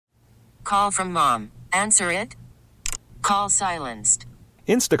call from mom. Answer it. Call silenced.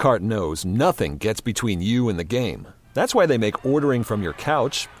 Instacart knows nothing gets between you and the game. That's why they make ordering from your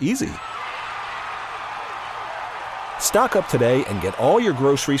couch easy. Stock up today and get all your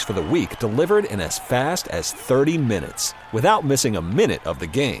groceries for the week delivered in as fast as 30 minutes without missing a minute of the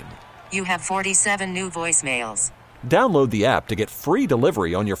game. You have 47 new voicemails. Download the app to get free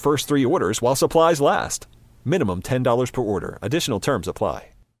delivery on your first 3 orders while supplies last. Minimum $10 per order. Additional terms apply.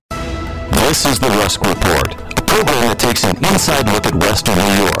 This is the Rusk Report, a program that takes an inside look at Western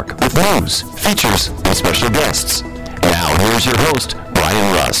New York with news, features, and special guests. Now, here's your host,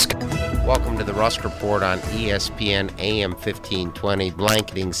 Brian Rusk. Welcome to the Rusk Report on ESPN AM 1520,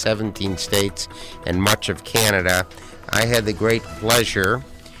 blanketing 17 states and much of Canada. I had the great pleasure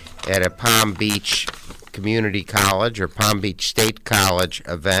at a Palm Beach Community College or Palm Beach State College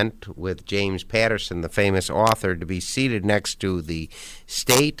event with James Patterson, the famous author, to be seated next to the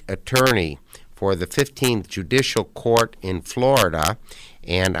state attorney for the 15th Judicial Court in Florida.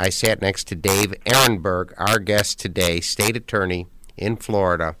 And I sat next to Dave Aronberg, our guest today, state attorney in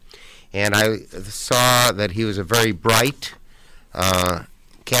Florida. And I saw that he was a very bright,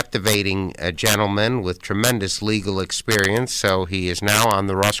 captivating gentleman with tremendous legal experience, so he is now on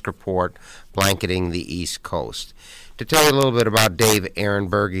the Rusk Report, blanketing the East Coast. To tell you a little bit about Dave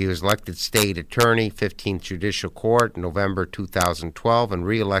Aronberg, he was elected state attorney, 15th Judicial Court, November 2012, and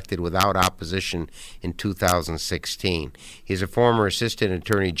reelected without opposition in 2016. He's a former assistant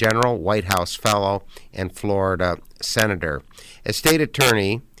attorney general, White House fellow, and Florida senator. As state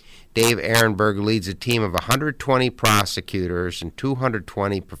attorney, Dave Aronberg leads a team of 120 prosecutors and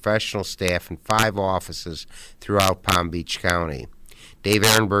 220 professional staff in 5 offices throughout Palm Beach County. Dave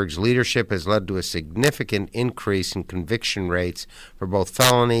Aronberg's leadership has led to a significant increase in conviction rates for both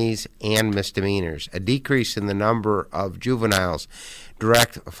felonies and misdemeanors, a decrease in the number of juveniles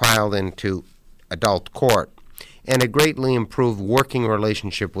direct filed into adult court, and a greatly improved working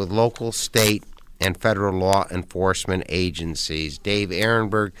relationship with local, state, and federal law enforcement agencies. Dave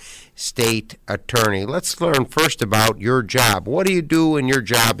Aronberg, state attorney. Let's learn first about your job. What do you do in your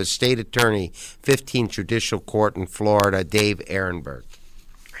job as state attorney, 15th Judicial Court in Florida? Dave Aronberg.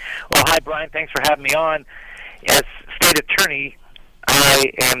 Well, hi, Brian. Thanks for having me on. As state attorney,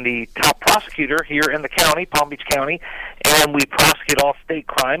 I am the top prosecutor here in the county, Palm Beach County, and we prosecute all state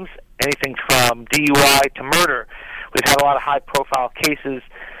crimes, anything from DUI to murder. We've had a lot of high-profile cases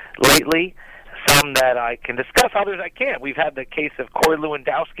lately, some that I can discuss, others I can't. We've had the case of Corey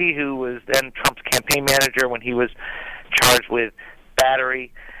Lewandowski, who was then Trump's campaign manager when he was charged with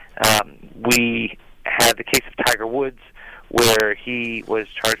battery. We had the case of Tiger Woods, where he was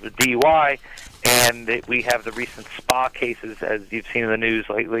charged with DUI, and we have the recent spa cases, as you've seen in the news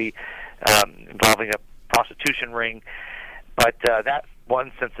lately, involving a prostitution ring. But that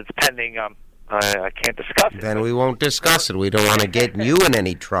one, since it's pending, I can't discuss it. Then we won't discuss it. We don't want to get you in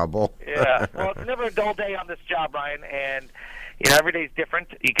any trouble. Yeah, well, it's never a dull day on this job, Brian, and every day is different.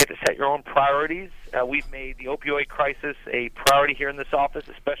 You get to set your own priorities. We've made the opioid crisis a priority here in this office,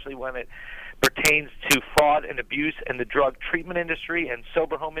 especially when it pertains to fraud and abuse in the drug treatment industry and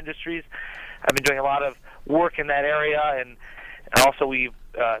sober home industries. I've been doing a lot of work in that area, and also we've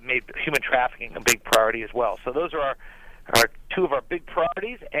made human trafficking a big priority as well. So those are our 2 of our big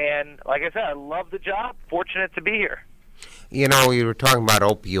priorities, and like I said, I love the job, fortunate to be here. You know, you were talking about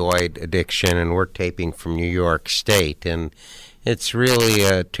opioid addiction, and we're taping from New York State, and it's really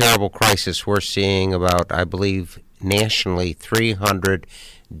a terrible crisis. We're seeing about, I believe, nationally 300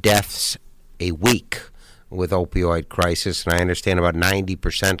 deaths a week with opioid crisis, and I understand about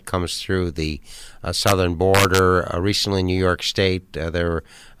 90% comes through the southern border. Recently in New York State, there were,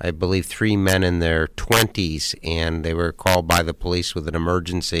 I believe, 3 men in their 20s, and they were called by the police with an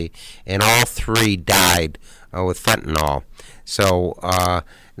emergency, and all 3 died with fentanyl. So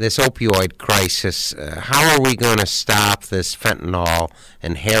this opioid crisis, how are we going to stop this fentanyl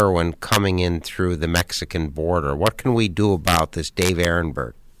and heroin coming in through the Mexican border? What can we do about this, Dave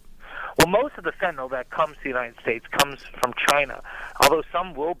Aronberg? Well, most of the fentanyl that comes to the United States comes from China, although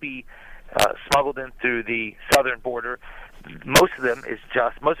some will be smuggled in through the southern border. Most of it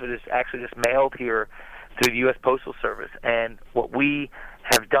is actually just mailed here through the U.S. Postal Service. And what we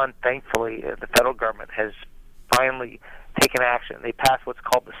have done, thankfully, the federal government has finally taken action. They passed what's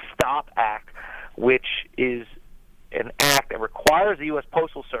called the STOP Act, which is an act that requires the U.S.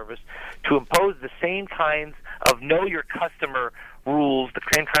 Postal Service to impose the same kinds of know your customer rules, the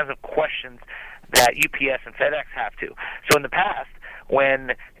same kinds of questions that UPS and FedEx have to. So in the past,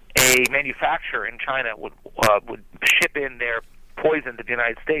 when a manufacturer in China would ship in their poison to the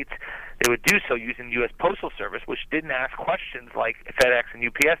United States, they would do so using the U.S. Postal Service, which didn't ask questions like FedEx and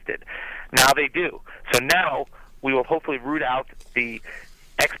UPS did. Now they do. So now we will hopefully root out the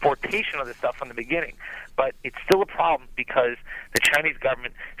exportation of this stuff from the beginning. But it's still a problem because the Chinese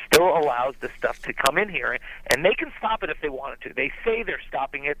government still allows this stuff to come in here, and they can stop it if they wanted to. They say they're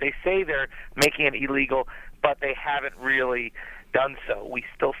stopping it. They say they're making it illegal, but they haven't really done so. We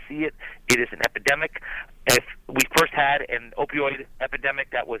still see it. It is an epidemic. If we first had an opioid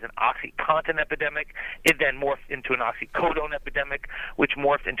epidemic that was an OxyContin epidemic, it then morphed into an oxycodone epidemic, which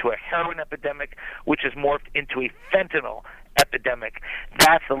morphed into a heroin epidemic, which has morphed into a fentanyl epidemic.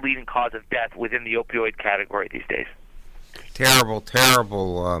 That's the leading cause of death within the opioid category these days. Terrible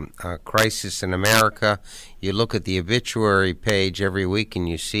crisis in America. You look at the obituary page every week and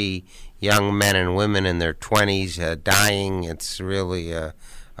you see young men and women in their 20s dying. It's really a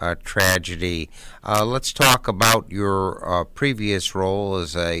tragedy. Let's talk about your previous role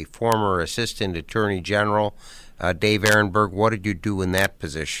as a former Assistant Attorney General. Dave Aronberg, what did you do in that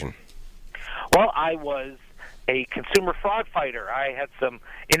position? Well, I was a consumer fraud fighter. I had some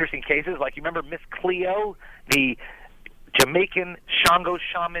interesting cases. Like, you remember Miss Cleo, the Jamaican Shango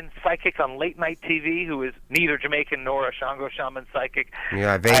shaman psychic on late night TV, who is neither Jamaican nor a Shango shaman psychic?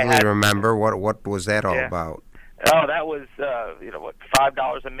 Yeah, I vaguely remember. What was that all about? Oh, that was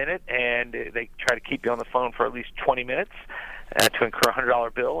 $5 a minute, and they try to keep you on the phone for at least 20 minutes to incur a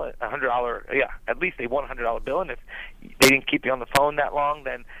 $100 bill. At least they want a $100 bill, and if they didn't keep you on the phone that long,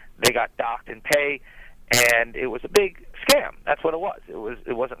 then they got docked in pay. And it was a big scam. That's what it was.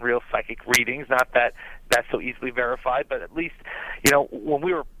 It wasn't real psychic readings. Not that that's so easily verified, but at least, when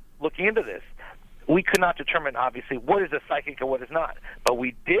we were looking into this, we could not determine, obviously, what is a psychic and what is not. But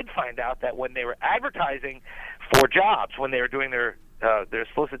we did find out that when they were advertising for jobs, when they were doing their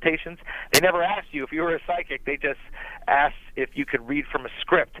solicitations, they never asked you if you were a psychic. They just asked if you could read from a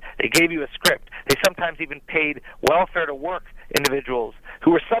script. They gave you a script. They sometimes even paid welfare to work individuals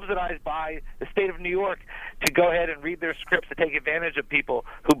who were subsidized by the state of New York to go ahead and read their scripts to take advantage of people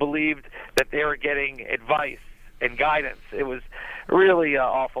who believed that they were getting advice and guidance. It was really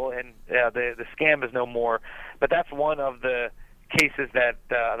awful, and the scam is no more. But that's one of the cases that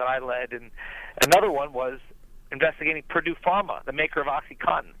I led. And another one was investigating Purdue Pharma, the maker of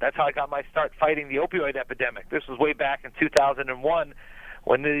OxyContin. That's how I got my start fighting the opioid epidemic. This was way back in 2001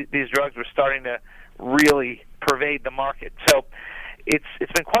 when these drugs were starting to really pervade the market. So it's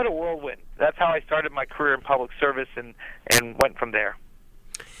been quite a whirlwind. That's how I started my career in public service and went from there.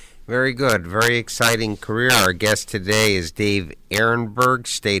 Very good. Very exciting career. Our guest today is Dave Aronberg,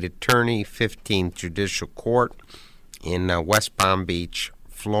 State Attorney, 15th Judicial Court in West Palm Beach,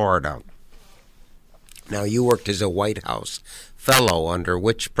 Florida. Now, you worked as a White House fellow under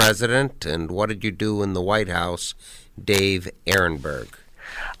which president, and what did you do in the White House, Dave Aronberg?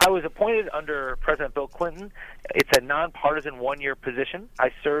 I was appointed under President Bill Clinton. It's a nonpartisan one-year position.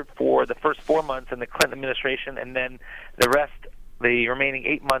 I served for the first 4 months in the Clinton administration, and then the remaining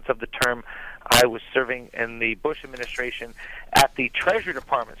 8 months of the term, I was serving in the Bush administration at the Treasury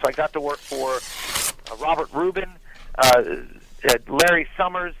Department. So I got to work for Robert Rubin, Larry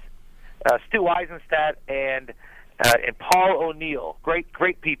Summers, Stu Eisenstadt, and Paul O'Neill. Great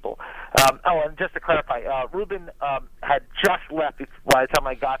people. And just to clarify, Rubin had just left by the time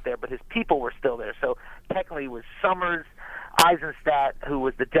I got there, but his people were still there. So technically it was Summers, Eisenstadt, who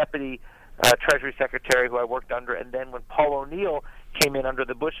was the deputy Treasury Secretary who I worked under, and then when Paul O'Neill came in under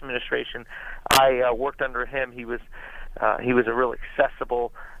the Bush administration, I worked under him. He was a real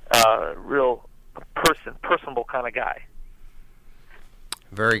accessible, real personable kind of guy.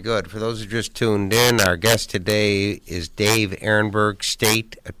 Very good. For those who just tuned in, our guest today is Dave Aronberg,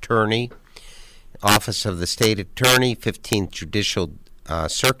 State Attorney, Office of the State Attorney, 15th Judicial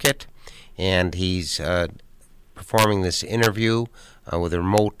Circuit, and he's performing this interview with a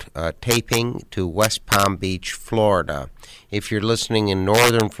remote taping to West Palm Beach, Florida. If you're listening in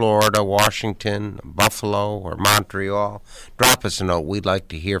northern Florida, Washington, Buffalo, or Montreal, drop us a note. We'd like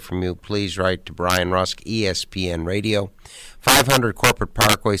to hear from you. Please write to Brian Rusk, ESPN Radio, 500 Corporate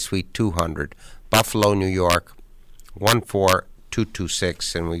Parkway, Suite 200, Buffalo, New York,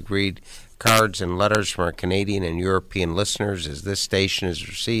 14226. And we read cards and letters from our Canadian and European listeners, as this station has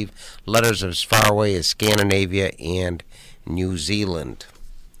received letters as far away as Scandinavia and New Zealand.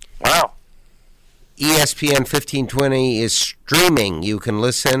 Wow. ESPN 1520 is streaming. You can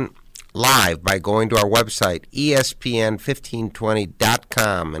listen live by going to our website,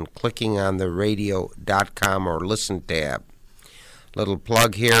 ESPN1520.com, and clicking on the radio.com or listen tab. Little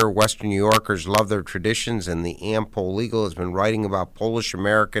plug here, Western New Yorkers love their traditions, and the Am-Pol Legal has been writing about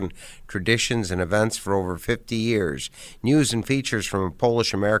Polish-American traditions and events for over 50 years. News and features from a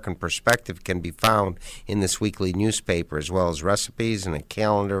Polish-American perspective can be found in this weekly newspaper, as well as recipes and a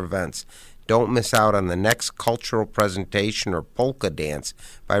calendar of events. Don't miss out on the next cultural presentation or polka dance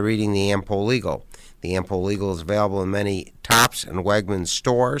by reading the Am-Pol Legal. The Am-Pol Legal is available in many Tops and Wegmans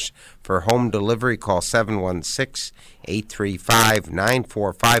stores. For home delivery, call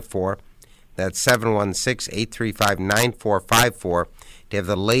 716-835-9454. That's 716-835-9454 to have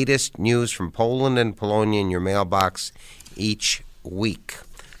the latest news from Poland and Polonia in your mailbox each week.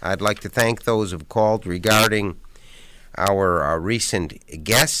 I'd like to thank those who've called regarding our recent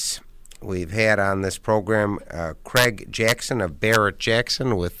guests. We've had on this program Craig Jackson of Barrett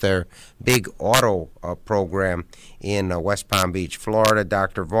Jackson with their big auto program in West Palm Beach, Florida,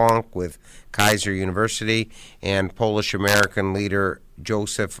 Dr. Vonk with Kaiser University, and Polish-American leader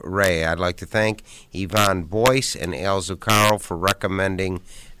Joseph Ray. I'd like to thank Yvonne Boyce and Al Zuccaro for recommending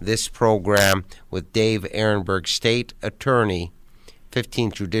this program with Dave Aronberg, State Attorney,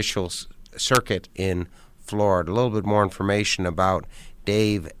 15th Judicial Circuit in Florida. A little bit more information about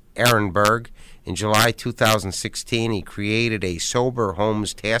Dave Aronberg. In July 2016, he created a Sober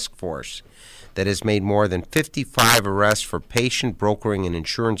Homes Task Force that has made more than 55 arrests for patient brokering and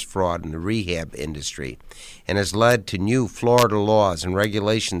insurance fraud in the rehab industry, and has led to new Florida laws and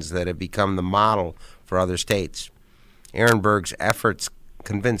regulations that have become the model for other states. Aronberg's efforts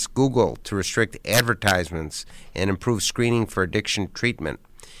convinced Google to restrict advertisements and improve screening for addiction treatment.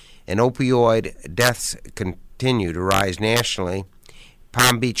 And opioid deaths continue to rise nationally.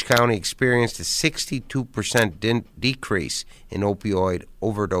 Palm Beach County experienced a 62% decrease in opioid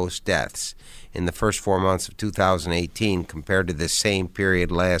overdose deaths in the first 4 months of 2018 compared to the same period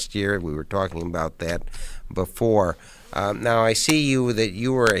last year. We were talking about that before. Now, I see that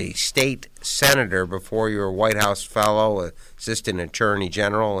you were a state senator before you were a White House fellow, assistant attorney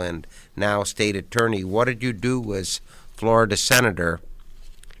general, and now state attorney. What did you do as Florida Senator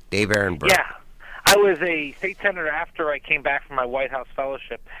Dave Aronberg? Yeah. I was a state senator after I came back from my White House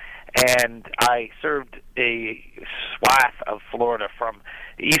fellowship, and I served a swath of Florida from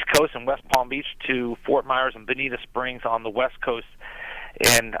the East Coast and West Palm Beach to Fort Myers and Bonita Springs on the West Coast,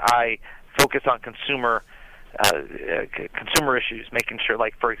 and I focused on consumer issues, making sure,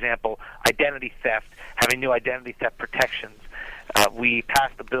 like, for example, identity theft, having new identity theft protections. We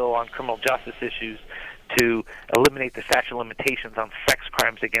passed a bill on criminal justice issues to eliminate the statute of limitations on sex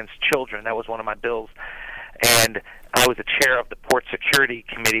crimes against children. That was one of my bills. And I was the chair of the Port Security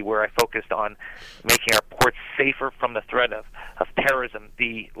Committee, where I focused on making our ports safer from the threat of terrorism.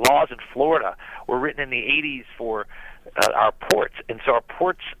 The laws in Florida were written in the 80s for our ports, and so our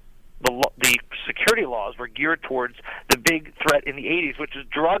ports, the security laws were geared towards the big threat in the 80s, which is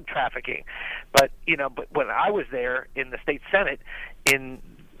drug trafficking. But when I was there in the state Senate in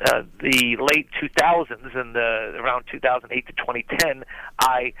the late 2000s and around 2008 to 2010,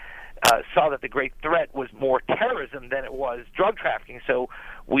 I saw that the great threat was more terrorism than it was drug trafficking. So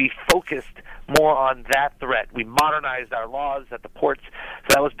we focused more on that threat. We modernized our laws at the ports, so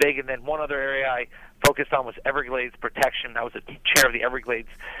that was big. And then one other area I focused on was Everglades protection. I was the chair of the Everglades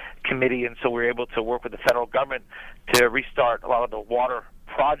Committee, and so we were able to work with the federal government to restart a lot of the water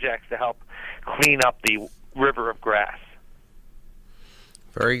projects to help clean up the river of grass.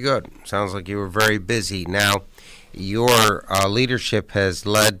 Very good. Sounds like you were very busy. Now, your leadership has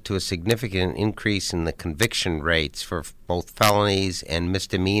led to a significant increase in the conviction rates for both felonies and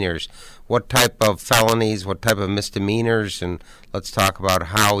misdemeanors. What type of felonies, what type of misdemeanors, and let's talk about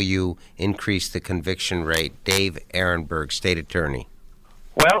how you increased the conviction rate. Dave Aronberg, State Attorney.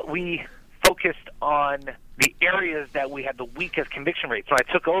 Well, we focused on the areas that we had the weakest conviction rates. When I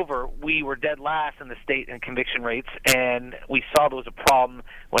took over, we were dead last in the state in conviction rates, and we saw there was a problem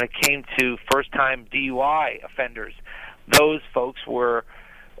when it came to first-time DUI offenders. Those folks were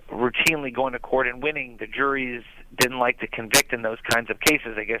routinely going to court and winning. The juries didn't like to convict in those kinds of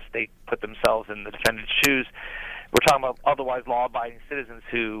cases. I guess they put themselves in the defendant's shoes. We're talking about otherwise law-abiding citizens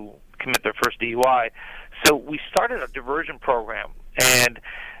who commit their first DUI. So we started a diversion program, and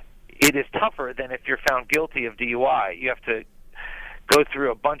it is tougher than if you're found guilty of DUI. You have to go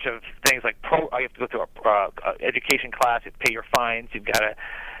through a bunch of things like you have to go through a education class, you have to pay your fines, you've got to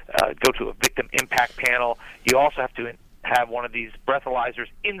go to a victim impact panel. You also have to have one of these breathalyzers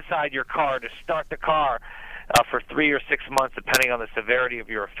inside your car to start the car for 3 or 6 months, depending on the severity of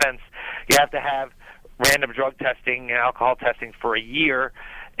your offense. You have to have random drug testing and alcohol testing for a year,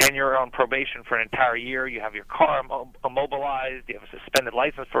 and you're on probation for an entire year. You have your car immobilized. You have a suspended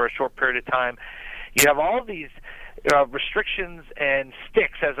license for a short period of time. You have all of these restrictions and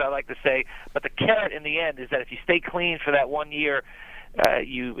sticks, as I like to say. But the carrot in the end is that if you stay clean for that 1 year,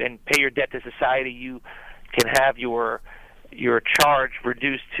 and pay your debt to society, you can have your charge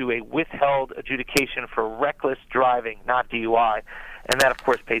reduced to a withheld adjudication for reckless driving, not DUI. And that, of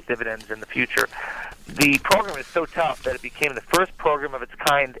course, pays dividends in the future. The program is so tough that it became the first program of its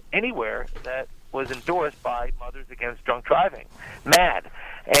kind anywhere that was endorsed by Mothers Against Drunk Driving, MAD.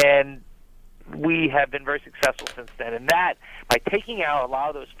 And we have been very successful since then. And that, by taking out a lot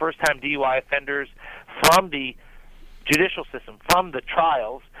of those first-time DUI offenders from the judicial system, from the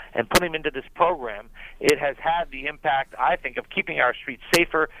trials, and putting them into this program, it has had the impact, I think, of keeping our streets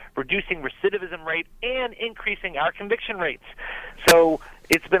safer, reducing recidivism rate, and increasing our conviction rates. So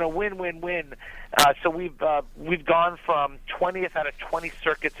it's been a win-win-win. So we've gone from 20th out of 20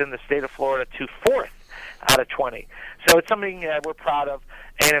 circuits in the state of Florida to 4th out of 20. So it's something that we're proud of.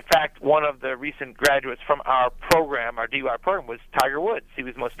 And, in fact, one of the recent graduates from our program, our DUI program, was Tiger Woods. He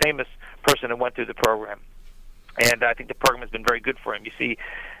was the most famous person who went through the program. And I think the program has been very good for him. You see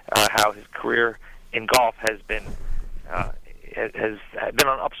how his career in golf has been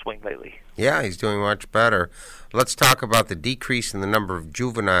on upswing lately. Yeah, he's doing much better. Let's talk about the decrease in the number of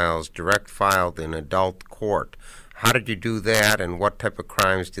juveniles direct filed in adult court. How did you do that, and what type of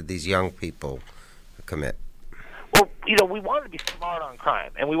crimes did these young people commit? Well, we want to be smart on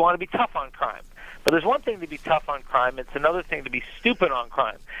crime, and we want to be tough on crime. But there's one thing to be tough on crime. It's another thing to be stupid on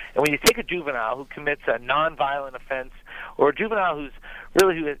crime. And when you take a juvenile who commits a nonviolent offense, or a juvenile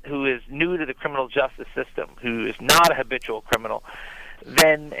who is new to the criminal justice system, who is not a habitual criminal,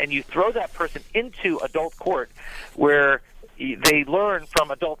 and you throw that person into adult court where they learn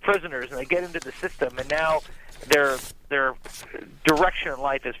from adult prisoners and they get into the system, and now their direction in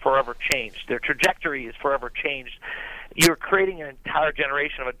life is forever changed. Their trajectory is forever changed. You're creating an entire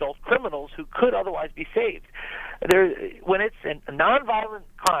generation of adult criminals who could otherwise be saved. When it's a nonviolent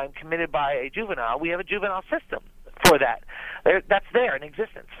crime committed by a juvenile, we have a juvenile system for that. That's there in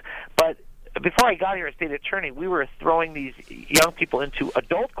existence. But before I got here as state attorney, we were throwing these young people into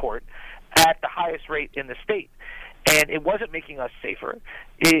adult court at the highest rate in the state. And it wasn't making us safer.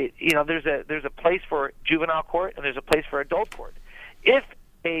 There's a place for juvenile court and there's a place for adult court. If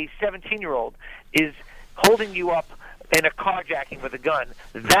a 17-year-old is holding you up in a carjacking with a gun,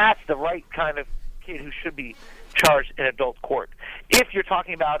 that's the right kind of kid who should be charged in adult court. If you're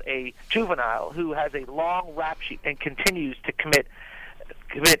talking about a juvenile who has a long rap sheet and continues to commit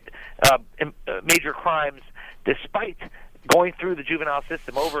major crimes despite going through the juvenile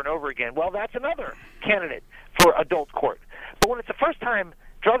system over and over again, well, that's another candidate for adult court. But when it's a first-time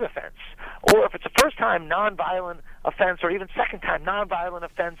drug offense, or if it's a first-time nonviolent offense, or even second-time nonviolent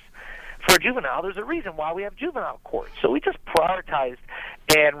offense for a juvenile, there's a reason why we have juvenile court. So we just prioritized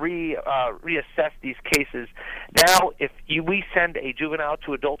and reassessed these cases. Now, if we send a juvenile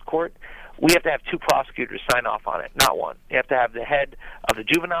to adult court, we have to have two prosecutors sign off on it, not one. You have to have the head of the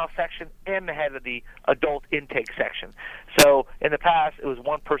juvenile section and the head of the adult intake section. So in the past, it was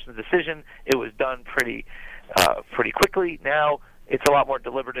one person's decision. It was done pretty quickly. Now it's a lot more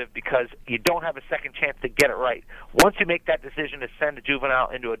deliberative because you don't have a second chance to get it right. Once you make that decision to send a juvenile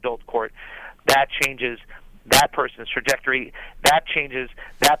into adult court, that changes that person's trajectory, that changes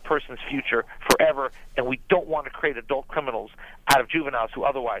that person's future forever, and we don't want to create adult criminals out of juveniles who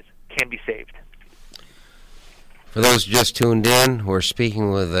otherwise can be saved. For those who just tuned in, we're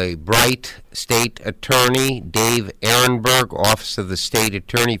speaking with a bright state attorney, Dave Aronberg, Office of the State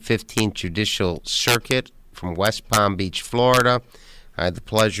Attorney, 15th Judicial Circuit from West Palm Beach, Florida. I had the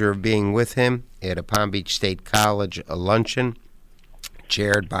pleasure of being with him at a Palm Beach State College luncheon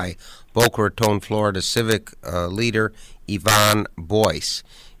chaired by Boca Raton, Florida civic leader Yvonne Boyce.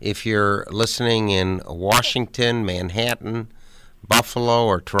 If you're listening in Washington, Manhattan, Buffalo,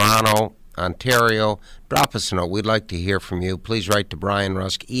 or Toronto, Ontario, drop us a note. We'd like to hear from you. Please write to Brian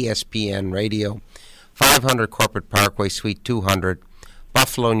Rusk, ESPN Radio, 500 Corporate Parkway, Suite 200,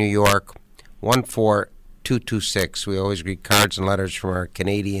 Buffalo, New York, 14226. We always read cards and letters from our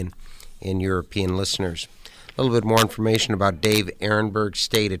Canadian and European listeners. A little bit more information about Dave Aronberg,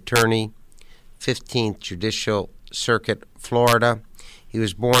 State Attorney, 15th Judicial Circuit, Florida. He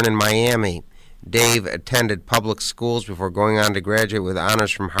was born in Miami. Dave attended public schools before going on to graduate with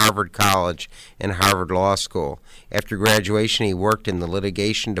honors from Harvard College and Harvard Law School. After graduation, he worked in the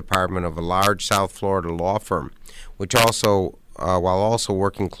litigation department of a large South Florida law firm, while also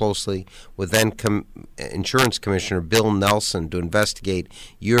working closely with then Insurance Commissioner Bill Nelson to investigate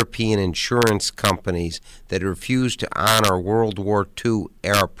European insurance companies that refused to honor World War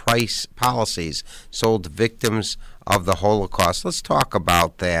II-era price policies sold to victims of the Holocaust. Let's talk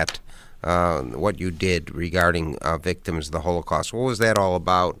about that what you did regarding victims of the Holocaust. What was that all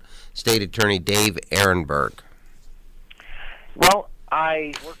about? State Attorney Dave Aronberg. Well,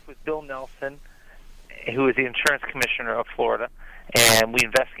 I worked with Bill Nelson, who is the insurance commissioner of Florida, and we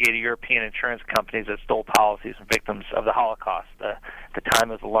investigated European insurance companies that stole policies from victims of the Holocaust. At the time,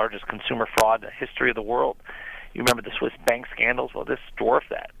 it was the largest consumer fraud in the history of the world. You remember the Swiss bank scandals? Well, this dwarfed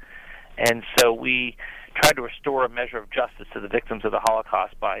that. And so we tried to restore a measure of justice to the victims of the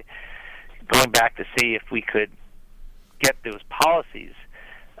Holocaust by going back to see if we could get those policies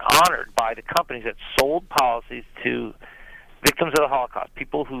honored by the companies that sold policies to victims of the Holocaust,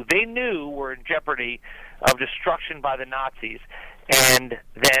 people who they knew were in jeopardy of destruction by the Nazis. And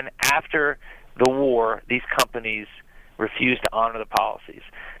then after the war, these companies refused to honor the policies.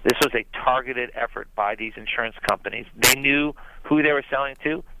 This was a targeted effort by these insurance companies. They knew who they were selling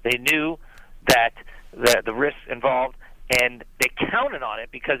to. They knew that the risks involved, and they counted on it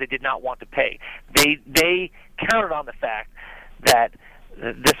because they did not want to pay. They counted on the fact that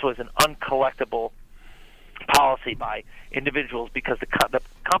this was an uncollectible policy by individuals because the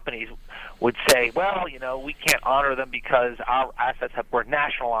companies would say, well, we can't honor them because our assets were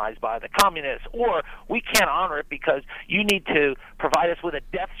nationalized by the communists, or we can't honor it because you need to provide us with a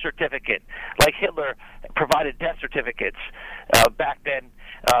death certificate, like Hitler provided death certificates back then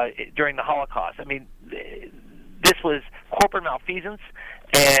during the Holocaust. I mean, this was corporate malfeasance,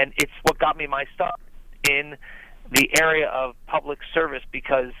 and it's what got me my start in the area of public service,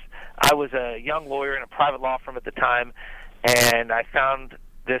 because I was a young lawyer in a private law firm at the time, and I found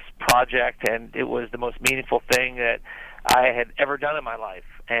this project, and it was the most meaningful thing that I had ever done in my life.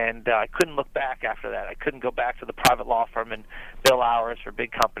 And I couldn't look back after that. I couldn't go back to the private law firm and bill hours for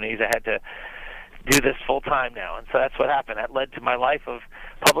big companies. I had to do this full time now, and so that's what happened. That led to my life of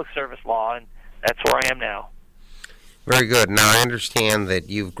public service law, and that's where I am now. Very good. Now, I understand that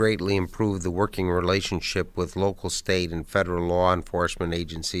you've greatly improved the working relationship with local, state, and federal law enforcement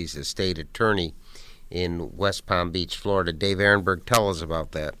agencies as state attorney in West Palm Beach, Florida. Dave Aronberg, tell us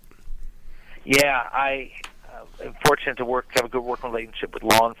about that. Yeah, I am fortunate to have a good working relationship with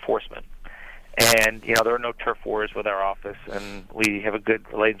law enforcement. And, there are no turf wars with our office, and we have a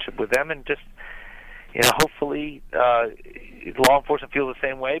good relationship with them. And just, hopefully law enforcement feels the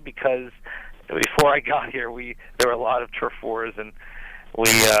same way, because before I got here, there were a lot of turf wars, and we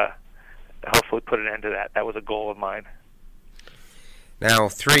hopefully put an end to that. That was a goal of mine. Now,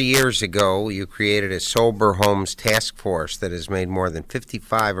 3 years ago, you created a Sober Homes Task Force that has made more than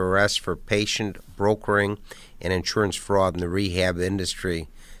 55 arrests for patient brokering and insurance fraud in the rehab industry.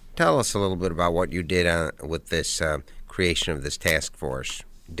 Tell us a little bit about what you did with this creation of this task force.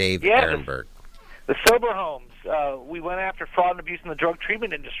 Dave Aronberg. The Sober Homes. We went after fraud and abuse in the drug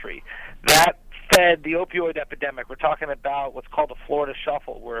treatment industry. That fed the opioid epidemic. We're talking about what's called the Florida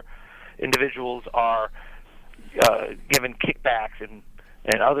Shuffle, where individuals are given kickbacks and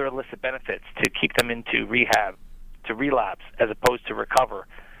other illicit benefits to keep them into rehab, to relapse, as opposed to recover.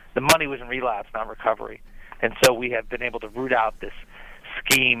 The money was in relapse, not recovery. And so we have been able to root out this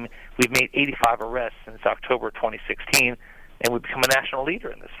scheme. We've made 85 arrests since October 2016, and we've become a national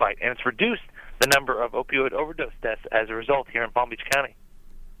leader in this fight. And it's reduced the number of opioid overdose deaths as a result here in Palm Beach County.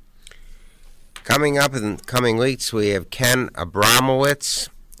 Coming up in coming weeks, we have Ken Abramowitz,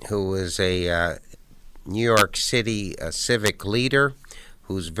 who is a New York City civic leader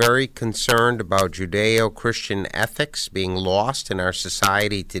who's very concerned about Judeo-Christian ethics being lost in our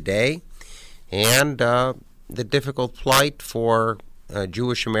society today, and the difficult plight for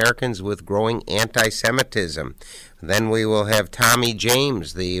Jewish Americans with growing anti-Semitism. Then we will have Tommy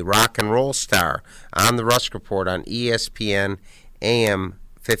James, the rock and roll star, on the Rusk Report on ESPN AM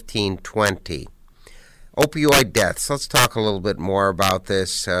 1520. Opioid deaths. Let's talk a little bit more about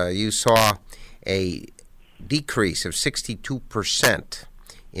this. You saw a decrease of 62%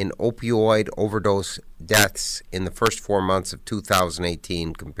 in opioid overdose deaths in the first 4 months of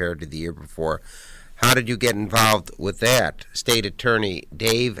 2018 compared to the year before. How did you get involved with that? State Attorney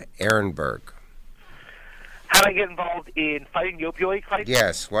Dave Aronberg. How did I get involved in fighting the opioid crisis?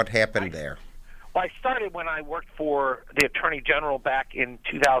 Yes, what happened there? Well, I started when I worked for the Attorney General back in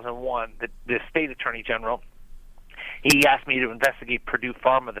 2001, the State Attorney General. He asked me to investigate Purdue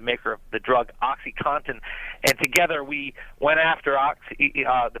Pharma, the maker of the drug OxyContin, and together we went after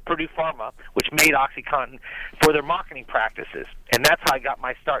the Purdue Pharma, which made OxyContin, for their marketing practices. And that's how I got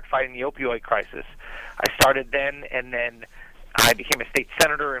my start fighting the opioid crisis. I started then, and then I became a state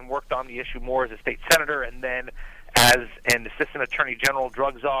senator and worked on the issue more as a state senator, and then as an assistant attorney general,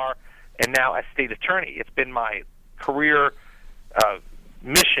 drug czar, and now as state attorney. It's been my career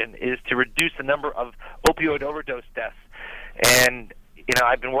mission is to reduce the number of opioid overdose deaths. And,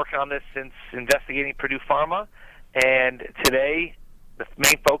 I've been working on this since investigating Purdue Pharma, and today the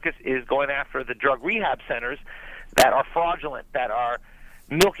main focus is going after the drug rehab centers that are fraudulent, that are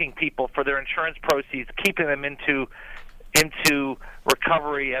milking people for their insurance proceeds, keeping them into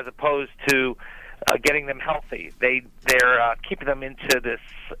recovery as opposed to getting them healthy. They're keeping them into this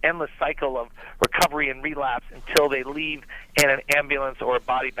endless cycle of recovery and relapse until they leave in an ambulance or a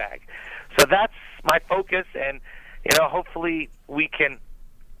body bag. So that's my focus, and hopefully we can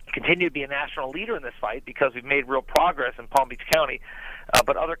continue to be a national leader in this fight because we've made real progress in Palm Beach County,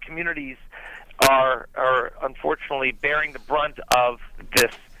 but other communities are unfortunately bearing the brunt of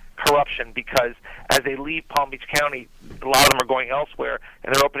this corruption because as they leave Palm Beach County, a lot of them are going elsewhere,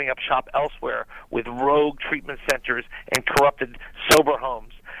 and they're opening up shop elsewhere with rogue treatment centers and corrupted sober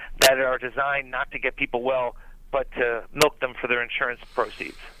homes that are designed not to get people well, but to milk them for their insurance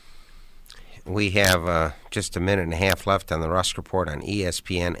proceeds. We have just a minute and a half left on the Rusk Report on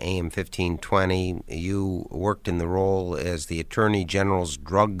ESPN AM 1520. You worked in the role as the Attorney General's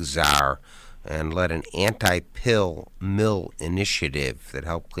drug czar and led an anti-pill mill initiative that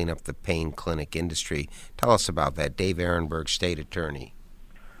helped clean up the pain clinic industry. Tell us about that, Dave Aronberg, State Attorney.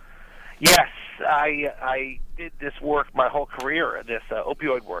 Yes, I did this work my whole career, this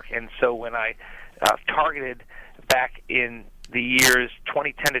opioid work, and so when I targeted back in the years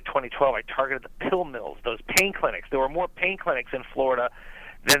 2010 to 2012, I targeted the pill mills, those pain clinics. There were more pain clinics in Florida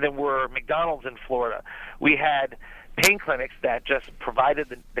than there were McDonald's in Florida. We had pain clinics that just provided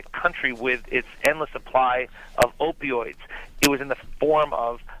the country with its endless supply of opioids. It was in the form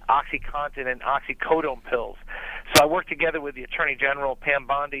of OxyContin and oxycodone pills. So I worked together with the Attorney General, Pam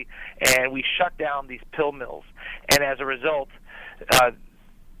Bondi, and we shut down these pill mills. And as a result,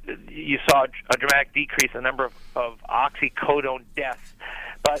 you saw a dramatic decrease in the number of oxycodone deaths.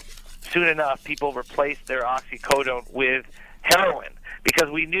 But soon enough, people replaced their oxycodone with heroin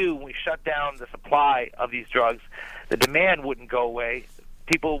because we knew when we shut down the supply of these drugs, the demand wouldn't go away.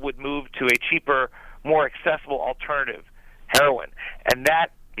 People would move to a cheaper, more accessible alternative, heroin. And that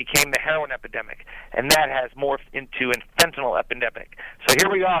became the heroin epidemic. And that has morphed into a fentanyl epidemic. So here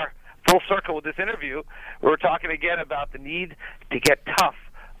we are, full circle with this interview. We're talking again about the need to get tough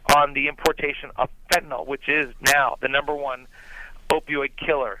on the importation of fentanyl, which is now the number one opioid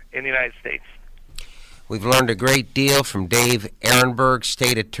killer in the United States. We've learned a great deal from Dave Aronberg,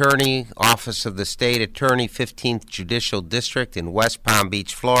 State Attorney, Office of the State Attorney, 15th Judicial District in West Palm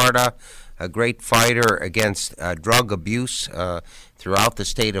Beach, Florida. A great fighter against drug abuse throughout the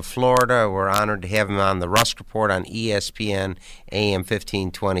state of Florida. We're honored to have him on the Rusk Report on ESPN AM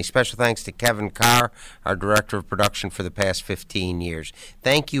 1520. Special thanks to Kevin Carr, our Director of Production for the past 15 years.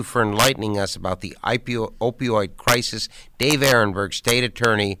 Thank you for enlightening us about the opioid crisis. Dave Aronberg, State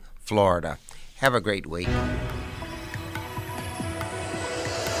Attorney, Florida. Have a great week.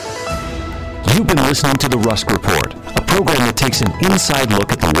 You've been listening to the Rusk Report, a program that takes an inside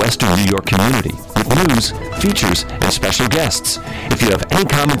look at the Western New York community with news, features, and special guests. If you have any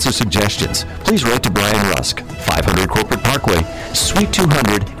comments or suggestions, please write to Brian Rusk, 500 Corporate Parkway, Suite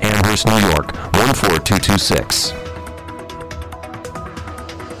 200, Amherst, New York, 14226.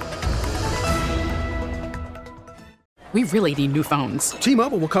 We really need new phones.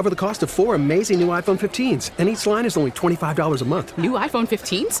 T-Mobile will cover the cost of 4 amazing new iPhone 15s, and each line is only $25 a month. New iPhone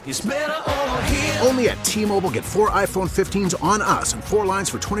 15s? It's better over here. Only at T-Mobile, get 4 iPhone 15s on us and 4 lines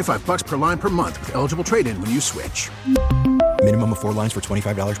for $25 per line per month with eligible trade-in when you switch. Minimum of 4 lines for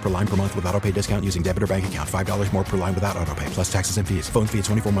 $25 per line per month with autopay discount using debit or bank account. $5 more per line without autopay, plus taxes and fees. Phone fee at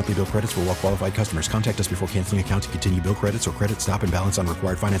 24 monthly bill credits for well-qualified customers. Contact us before canceling account to continue bill credits or credit stop and balance on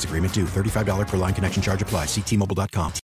required finance agreement due. $35 per line connection charge applies. See T-Mobile.com.